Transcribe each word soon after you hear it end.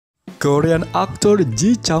Korean actor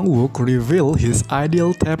Chang Wook revealed his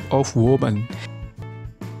ideal type of woman.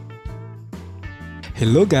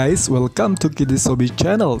 Hello guys, welcome to Kidisobi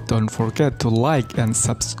channel. Don't forget to like and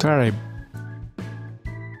subscribe.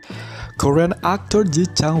 Korean actor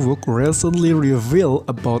Chang Wook recently revealed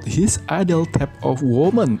about his ideal type of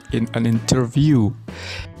woman in an interview.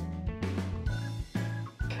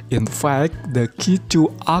 In fact, the K2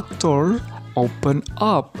 actor opened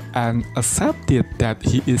up and accepted that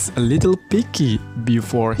he is a little picky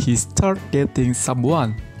before he started dating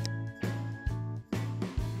someone.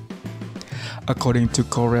 According to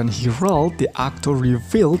Korean Herald, the actor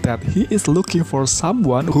revealed that he is looking for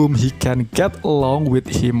someone whom he can get along with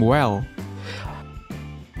him well.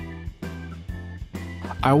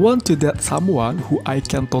 "I want to date someone who I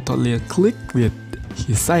can totally click with,"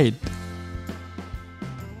 he said.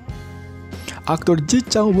 Actor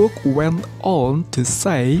Chang Wook went on to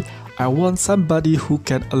say, "I want somebody who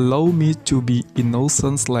can allow me to be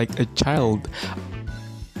innocent like a child.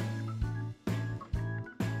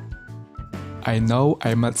 I know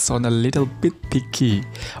I might sound a little bit picky,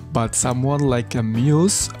 but someone like a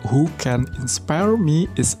muse who can inspire me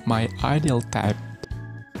is my ideal type."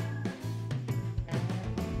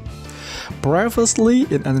 Previously,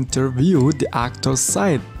 in an interview, the actor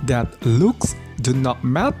said that looks do not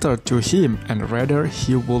matter to him and rather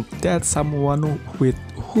he would date someone with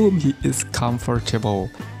whom he is comfortable.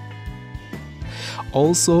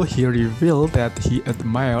 Also, he revealed that he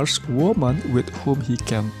admires women with whom he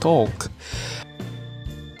can talk.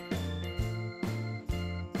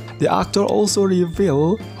 The actor also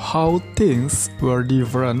revealed how things were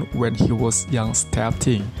different when he was young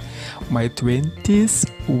starting. "My 20s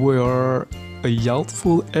were a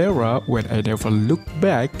youthful era when I never looked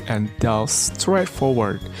back and dealt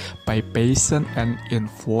straightforward, by passion and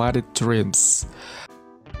inflated dreams."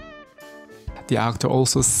 The actor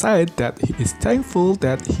also said that he is thankful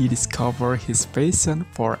that he discovered his passion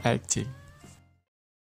for acting.